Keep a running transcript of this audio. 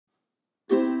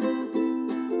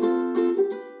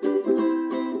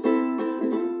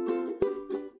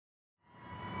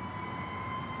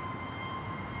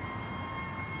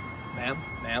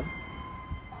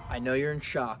I know you're in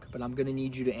shock, but I'm gonna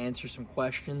need you to answer some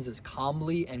questions as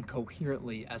calmly and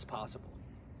coherently as possible.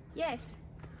 Yes,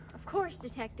 of course,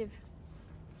 Detective.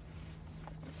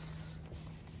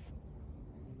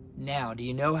 Now, do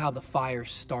you know how the fire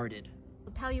started?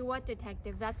 I'll tell you what,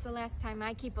 Detective, that's the last time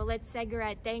I keep a lit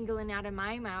cigarette dangling out of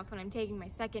my mouth when I'm taking my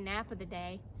second nap of the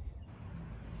day.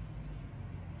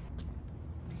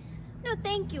 No,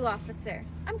 thank you, officer.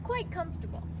 I'm quite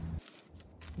comfortable.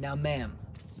 Now, ma'am,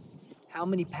 how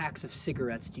many packs of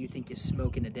cigarettes do you think you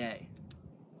smoke in a day?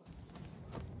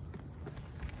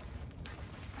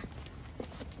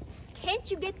 Can't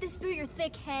you get this through your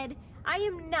thick head? I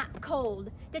am not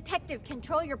cold. Detective,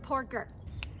 control your porker.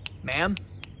 Ma'am,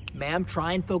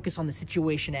 try and focus on the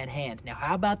situation at hand. Now,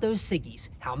 how about those ciggies?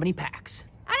 How many packs?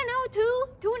 I don't know,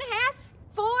 2, 2.5,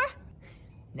 4?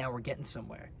 Now we're getting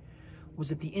somewhere.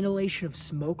 Was it the inhalation of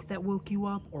smoke that woke you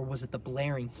up, or was it the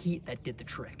blaring heat that did the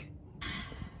trick?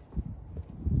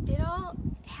 It all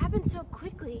happened so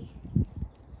quickly.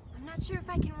 I'm not sure if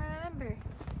I can remember.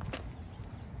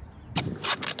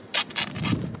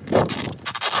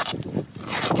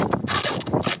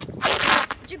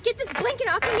 Would you get this blanket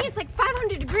off of me? It's like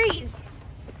 500 degrees.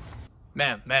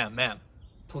 Ma'am,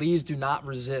 please do not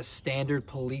resist standard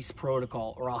police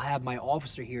protocol, or I'll have my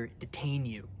officer here detain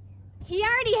you. He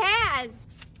already has.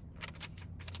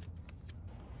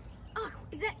 Oh,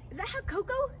 is that hot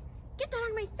cocoa? Get that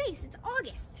on my face. It's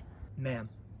August. Ma'am,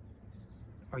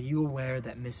 are you aware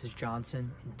that Mrs.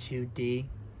 Johnson in 2D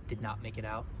did not make it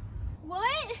out?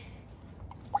 What?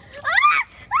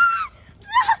 Ah!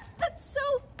 That's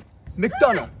so...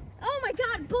 McDonough! Oh my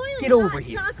God, boiling Get over hot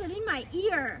here. chocolate in my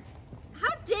ear. How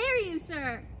dare you,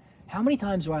 sir? How many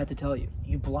times do I have to tell you?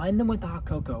 You blind them with the hot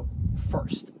cocoa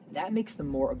first. That makes them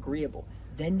more agreeable.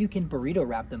 Then you can burrito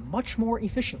wrap them much more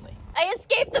efficiently. I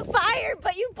escaped the fire,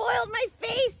 but you boiled my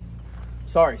face.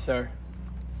 Sorry, sir.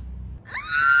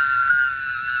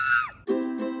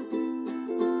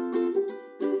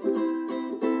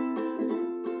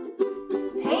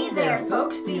 Hey there,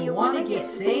 folks, do you want to get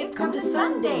saved? Come to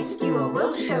Sunday School.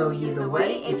 We'll show you the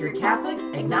way. If you're Catholic,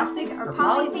 agnostic, or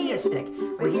polytheistic,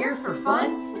 we're here for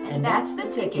fun, and that's the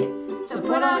ticket. So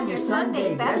put on your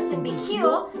Sunday best and be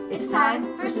cool. It's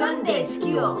time for Sunday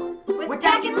School with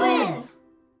Dak and Liz.